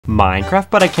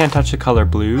Minecraft, but I can't touch the color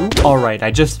blue? Alright,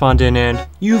 I just spawned in and...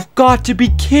 You've got to be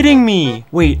kidding me!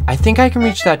 Wait, I think I can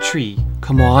reach that tree.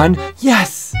 Come on.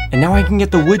 Yes! And now I can get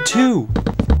the wood too.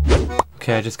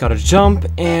 Okay, I just gotta jump,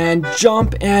 and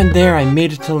there, I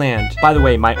made it to land. By the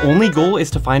way, my only goal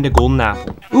is to find a golden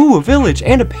apple. Ooh, a village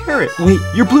and a parrot. Wait,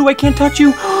 you're blue, I can't touch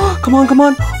you. Come on, come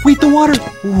on. Wait, the water.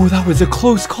 Ooh, that was a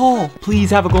close call.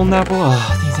 Please have a golden apple.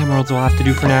 Oh, these emeralds will have to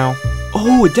do for now.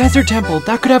 Oh, a desert temple.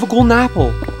 That could have a golden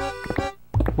apple.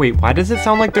 Wait, why does it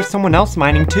sound like there's someone else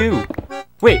mining too?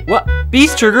 Wait, what?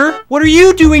 Beast Trigger? What are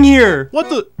you doing here? What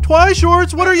the?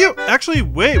 Twyshorts, what are you? Actually,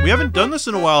 wait, we haven't done this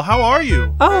in a while. How are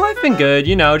you? Oh, I've been good,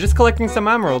 you know, just collecting some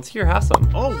emeralds. Here, have some.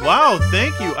 Oh, wow,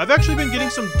 thank you. I've actually been getting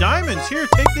some diamonds. Here,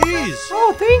 take these.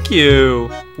 Oh, thank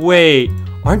you. Wait,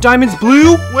 aren't diamonds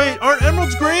blue? Wait, aren't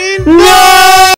emeralds green? No!